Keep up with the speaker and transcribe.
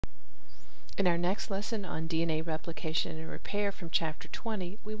In our next lesson on DNA replication and repair from Chapter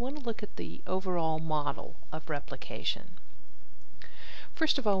 20, we want to look at the overall model of replication.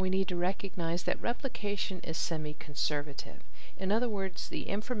 First of all, we need to recognize that replication is semi-conservative. In other words, the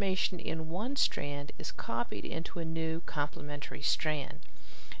information in one strand is copied into a new complementary strand.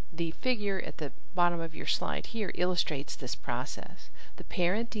 The figure at the bottom of your slide here illustrates this process. The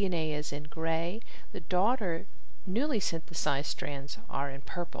parent DNA is in gray, the daughter newly synthesized strands are in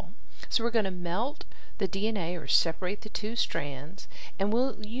purple. So we're going to melt the DNA or separate the two strands, and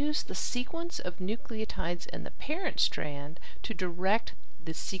we'll use the sequence of nucleotides in the parent strand to direct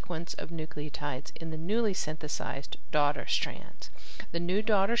the sequence of nucleotides in the newly synthesized daughter strands. The new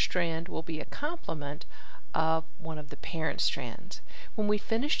daughter strand will be a complement of one of the parent strands. When we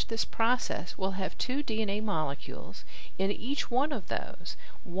finish this process, we'll have two DNA molecules. In each one of those,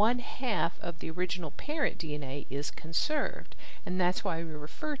 one half of the original parent DNA is conserved, and that's why we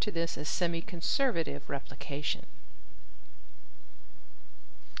refer to this as semi-conservative replication.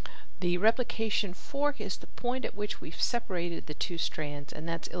 The replication fork is the point at which we've separated the two strands, and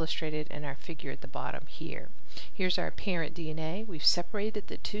that's illustrated in our figure at the bottom here. Here's our parent DNA. We've separated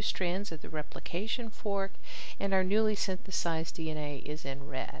the two strands of the replication fork, and our newly synthesized DNA is in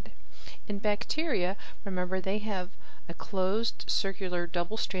red. In bacteria, remember, they have a closed circular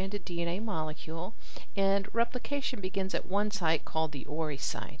double-stranded DNA molecule, and replication begins at one site called the ORI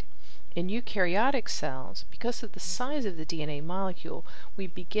site. In eukaryotic cells, because of the size of the DNA molecule, we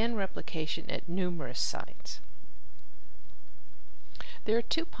begin replication at numerous sites. There are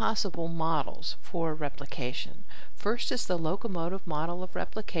two possible models for replication. First is the locomotive model of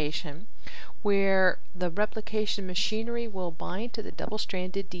replication, where the replication machinery will bind to the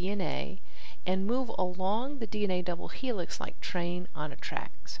double-stranded DNA and move along the DNA double helix like train on a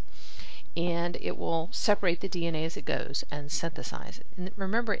tracks. And it will separate the DNA as it goes and synthesize it. And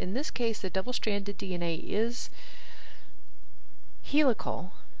remember, in this case, the double-stranded DNA is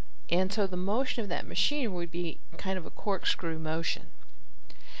helical, and so the motion of that machine would be kind of a corkscrew motion.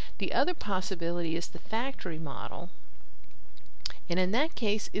 The other possibility is the factory model, and in that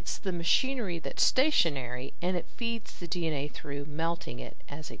case, it's the machinery that's stationary, and it feeds the DNA through, melting it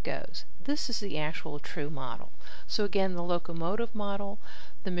as it goes. This is the actual true model. So again, the locomotive model,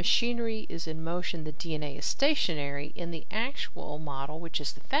 the machinery is in motion, the DNA is stationary. In the actual model, which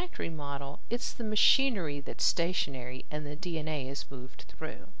is the factory model, it's the machinery that's stationary and the DNA is moved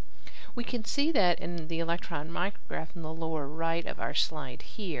through. We can see that in the electron micrograph in the lower right of our slide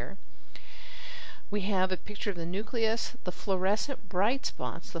here. We have a picture of the nucleus. The fluorescent bright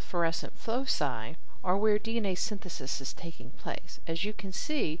spots, the fluorescent foci, are where DNA synthesis is taking place. As you can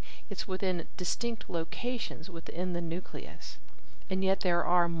see, it's within distinct locations within the nucleus, and yet there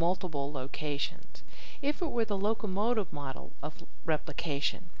are multiple locations. If it were the locomotive model of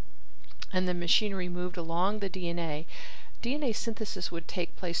replication and the machinery moved along the DNA synthesis would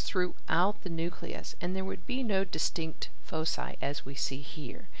take place throughout the nucleus, and there would be no distinct foci as we see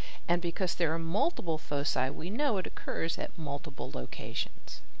here. And because there are multiple foci, we know it occurs at multiple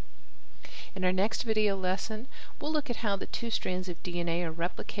locations. In our next video lesson, we'll look at how the two strands of DNA are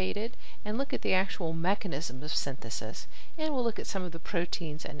replicated and look at the actual mechanism of synthesis, and we'll look at some of the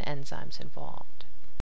proteins and enzymes involved.